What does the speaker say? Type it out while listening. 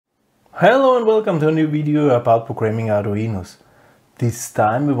Hello and welcome to a new video about programming Arduinos. This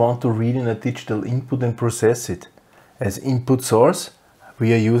time we want to read in a digital input and process it. As input source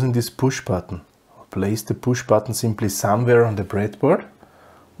we are using this push button. Place the push button simply somewhere on the breadboard.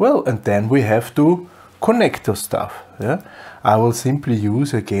 Well, and then we have to connect the stuff. I will simply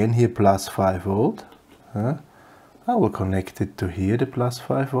use again here plus 5 volt. I will connect it to here, the plus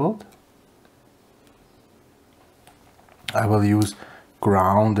 5 volt. I will use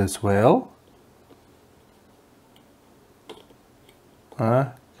ground as well.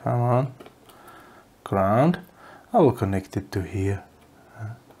 Come on, ground. I will connect it to here.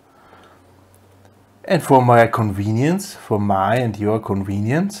 And for my convenience, for my and your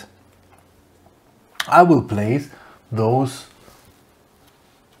convenience, I will place those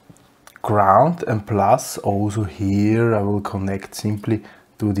ground and plus also here. I will connect simply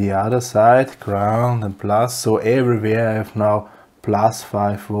to the other side, ground and plus. So everywhere I have now plus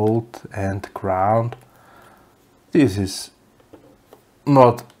 5 volt and ground. This is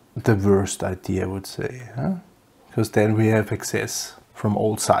not the worst idea, I would say, because then we have access from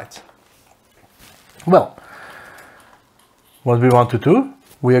all sides. Well, what we want to do,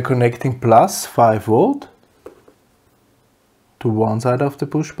 we are connecting plus 5 volt to one side of the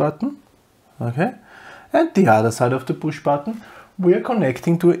push button, okay, and the other side of the push button we are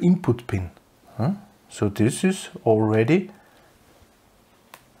connecting to an input pin. So this is already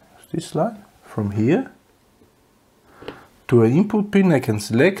this line from here to an input pin. I can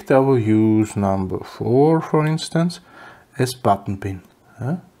select, I will use number 4 for instance as button pin.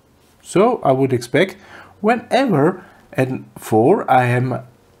 So I would expect whenever at 4 I am,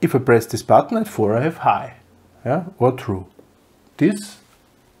 if I press this button at 4 I have high, or true. This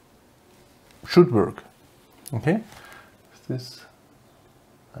should work. Okay, this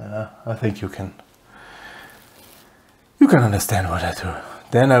I think you can understand what I do.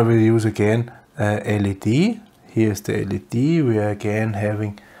 Then I will use again LED. Here's the LED. We are again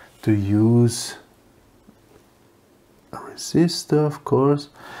having to use a resistor, of course,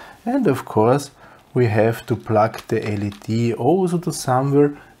 and of course we have to plug the LED also to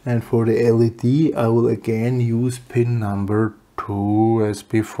somewhere, and for the LED I will again use pin number 2 as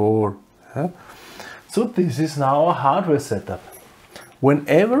before. So this is now a hardware setup.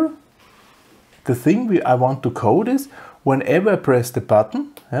 Whenever the thing I want to code is, whenever I press the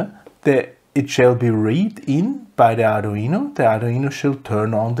button, it shall be read in by the Arduino shall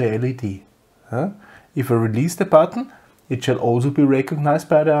turn on the LED. If I release the button, it shall also be recognized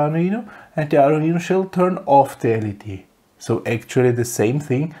by the Arduino, and the Arduino shall turn off the LED. So actually the same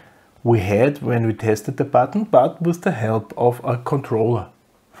thing we had when we tested the button, but with the help of a controller,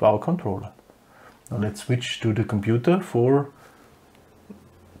 of our controller. Now let's switch to the computer for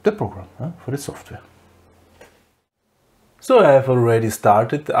the program, for the software. So I have already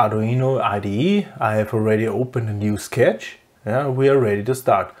started the Arduino IDE. I have already opened a new sketch. We are ready to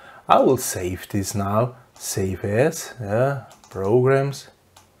start. I will save this now. Save as, programs.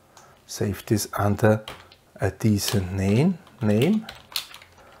 Save this under a decent name.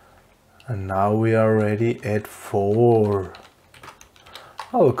 And now we are ready at 4.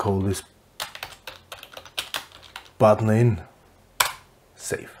 I will call this button in.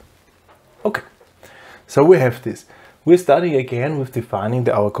 Save. Okay. So we have this. We're starting again with defining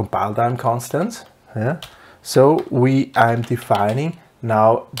our compile time constants. So I'm defining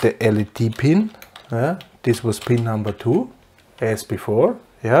now the LED pin. This was pin number 2 as before.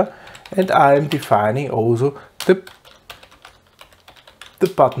 And I'm defining also the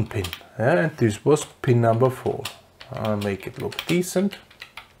button pin. And this was pin number 4. I'll make it look decent.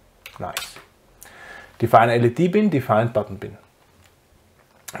 Nice. Define LED pin, define button pin.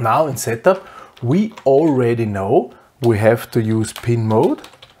 Now in setup we already know we have to use pin mode,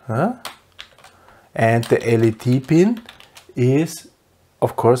 and the LED pin is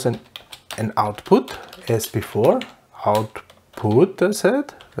of course an output as before, output I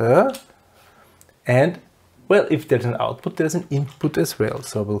said, and well, if there's an output there's an input as well,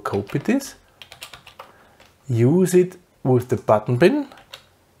 so we'll copy this, use it with the button pin,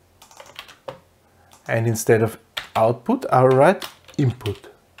 and instead of output I'll write input.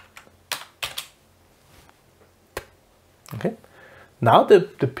 Okay, now the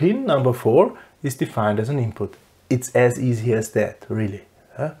pin number 4 is defined as an input. It's as easy as that, really.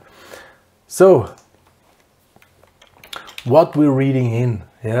 So what we're reading in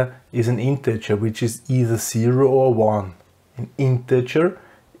is an integer which is either 0 or 1. An integer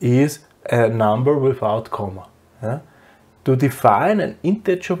is a number without comma. To define an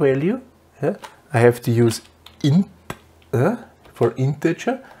integer value, I have to use int for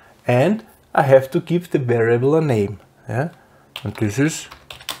integer, and I have to give the variable a name. And this is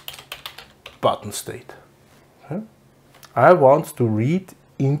button state. Okay? I want to read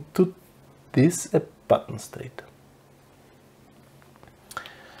into this button state.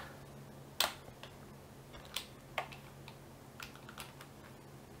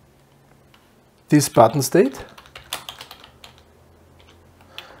 This button state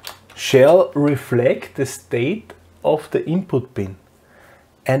shall reflect the state of the input pin.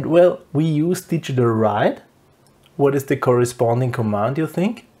 And well, we use digitalRead. What is the corresponding command, you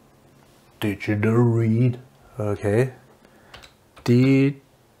think? digitalRead. Okay.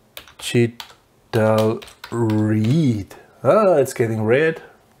 digitalRead. Ah, it's getting read,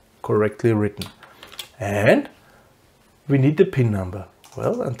 correctly written. And we need the pin number.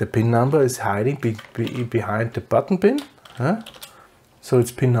 Well, and the pin number is hiding behind the button pin. Huh? So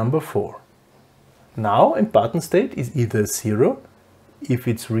it's pin number 4. Now in button state is either 0 if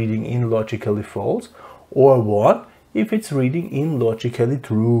it's reading in logically false, or 1 if it's reading in logically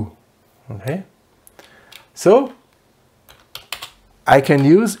true. Okay. So I can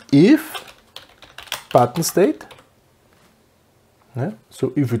use if button state. Yeah.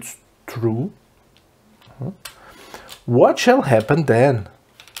 So if it's true, what shall happen then?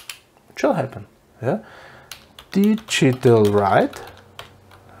 What shall happen? Yeah. digitalRead.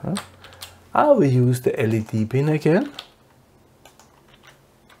 I will use the LED pin again.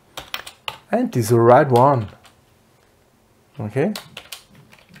 And this will write 1. Okay.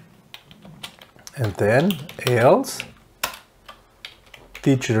 And then else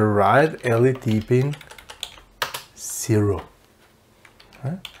digitalRead LED pin 0.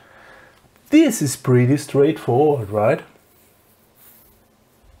 Okay. This is pretty straightforward, right?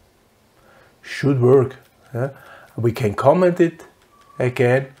 Should work. Yeah? We can comment it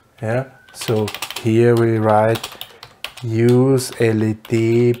again. Yeah? So here we write use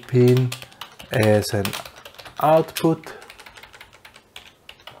LED pin as an output.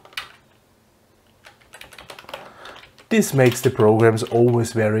 This makes the programs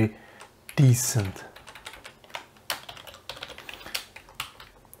always very decent.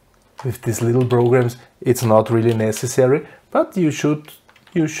 With these little programs, it's not really necessary, but you should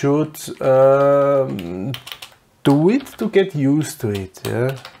do it to get used to it.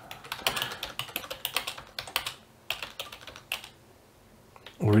 Yeah?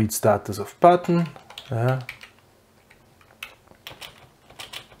 Read status of button. Yeah?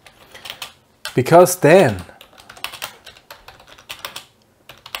 Because then,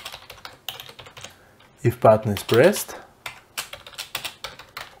 if button is pressed,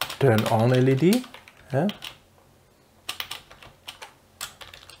 turn on LED. Yeah?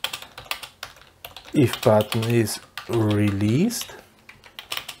 If button is released,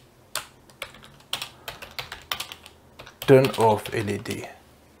 turn off LED.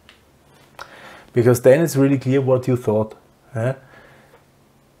 Because then it's really clear what you thought. Yeah?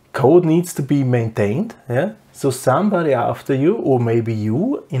 Code needs to be maintained. Yeah? So somebody after you, or maybe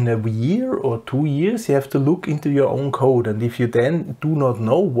you, in a year or 2 years, you have to look into your own code. And if you then do not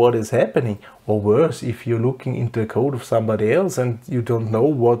know what is happening, or worse, if you're looking into the code of somebody else and you don't know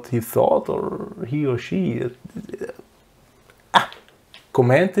what he thought or he or she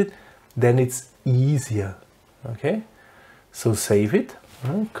commented, then it's easier. Okay, so save it,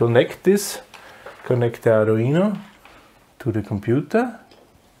 connect this, connect the Arduino to the computer.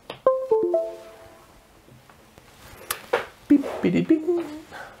 Beep, beep, beep,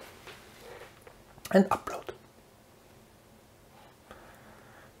 and upload.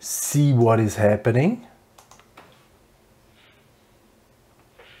 See what is happening.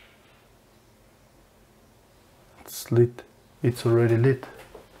 It's lit. It's already lit.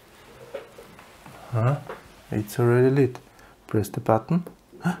 It's already lit. Press the button.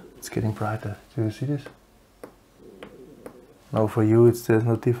 It's getting brighter. Do you see this? Now for you there's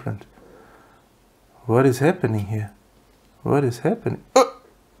no different. What is happening here? What is happening? Oh!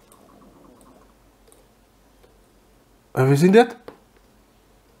 Have you seen that?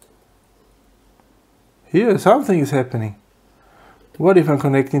 Here something is happening. What if I'm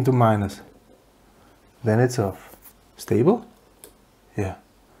connecting to minus? Then it's off. Stable? Yeah.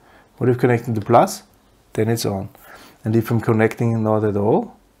 What if connecting to plus? Then it's on. And if I'm connecting not at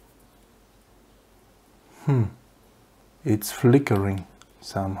all? It's flickering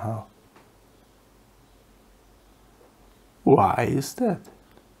somehow. Why is that?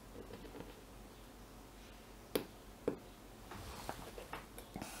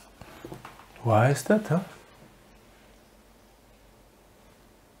 Why is that, huh?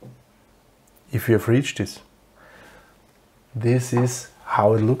 If you have reached this is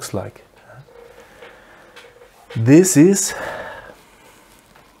how it looks like. This is,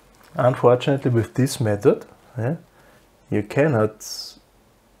 unfortunately, with this method, you cannot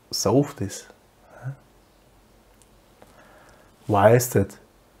solve this. Why is that?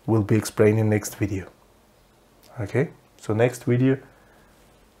 Will be explained in next video. Okay, so next video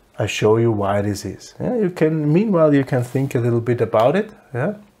I show you why this is. Yeah, you can, meanwhile, you can think a little bit about it.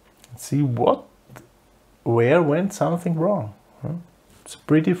 Yeah, and see where went something wrong. It's a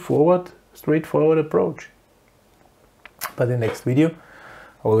pretty straightforward approach. But in the next video,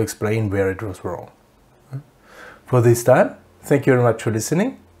 I will explain where it was wrong. For this time, thank you very much for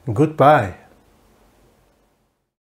listening. Goodbye.